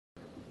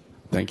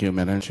Thank you,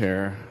 Madam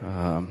Chair,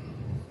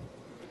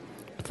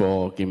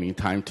 for giving me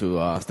time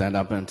to stand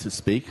up and to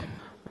speak.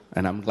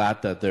 And I'm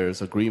glad that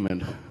there's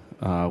agreement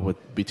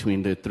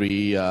between the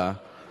three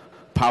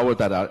powers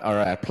that are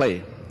at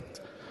play.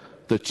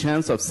 The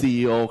chance of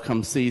CEO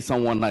come see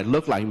someone that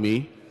look like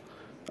me,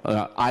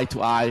 eye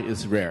to eye,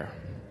 is rare.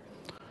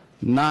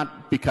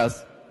 Not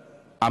because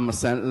I'm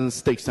a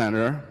state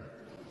senator.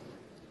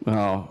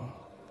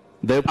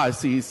 They probably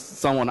see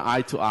someone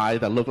eye to eye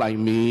that look like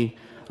me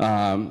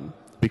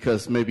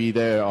because maybe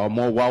they are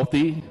more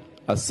wealthy,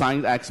 a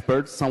science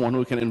expert, someone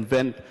who can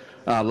invent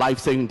a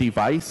life-saving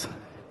device.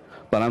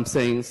 But I'm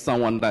saying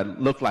someone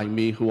that look like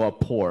me who are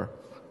poor.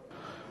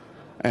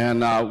 And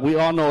we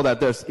all know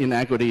that there's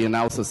inequity in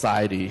our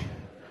society.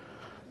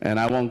 And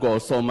I won't go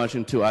so much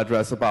into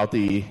address about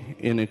the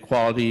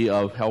inequality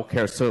of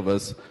healthcare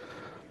service.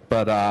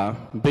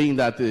 But being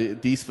that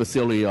these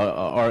facilities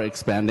are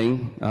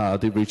expanding,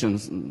 the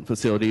region's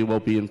facility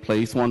will be in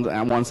place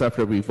once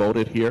after we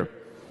voted here.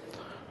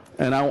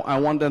 And I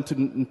want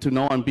them to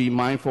know and be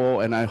mindful,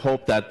 and I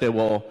hope that they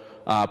will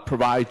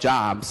provide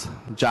jobs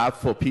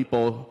for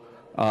people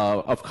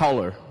of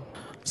color.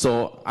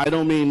 So I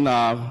don't mean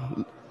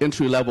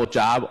entry-level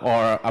job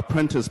or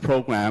apprentice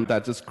program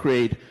that just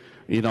create,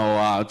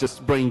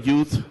 just bring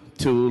youth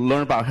to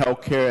learn about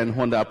healthcare, and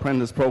when the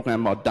apprentice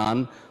program are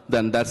done,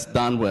 then that's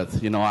done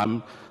with.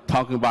 I'm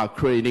talking about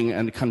creating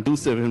a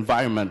conducive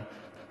environment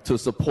to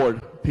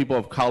support people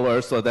of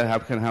color so they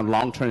can have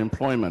long-term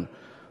employment,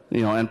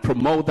 and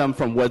promote them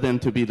from within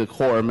to be the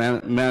core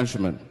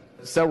management.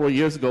 Several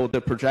years ago, the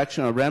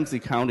projection of Ramsey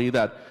County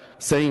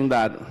saying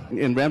that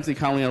in Ramsey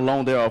County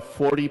alone, there are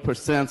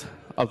 40%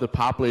 of the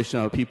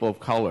population of people of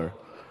color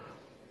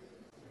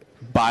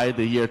by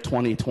the year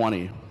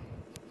 2020.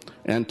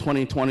 And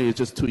 2020 is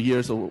just 2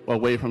 years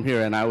away from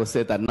here, and I would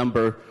say that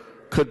number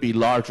could be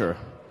larger,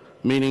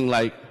 meaning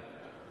like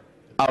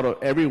out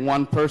of every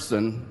one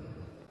person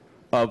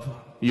of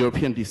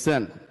European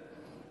descent,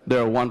 there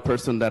are one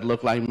person that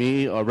look like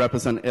me or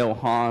represent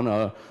Ilhan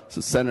or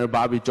Senator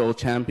Bobby Joe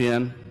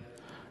Champion,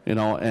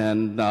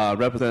 and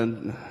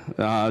represent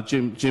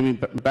Jimmy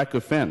Becker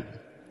Finn.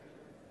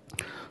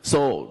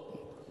 So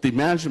the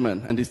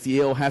management and the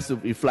CEO has to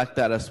reflect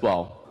that as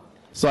well.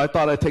 So I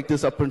thought I'd take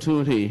this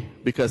opportunity,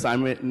 because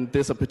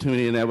this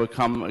opportunity never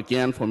come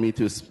again for me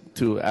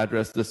to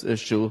address this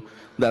issue,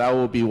 that I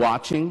will be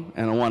watching,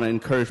 and I want to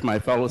encourage my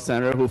fellow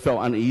senator who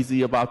felt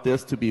uneasy about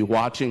this to be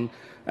watching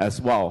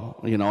as well.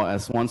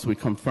 As once we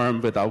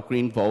confirm with our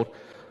green vote,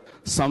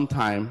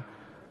 sometime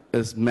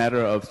it's a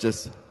matter of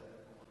just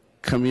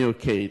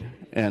communicate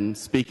and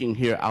speaking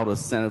here out of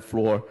Senate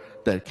floor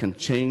that can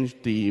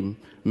change the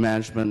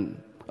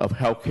management of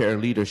healthcare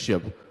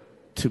leadership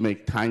to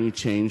make tiny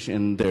change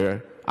in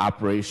their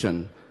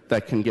operation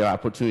that can give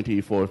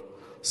opportunity for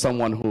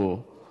someone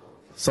who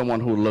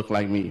look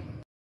like me.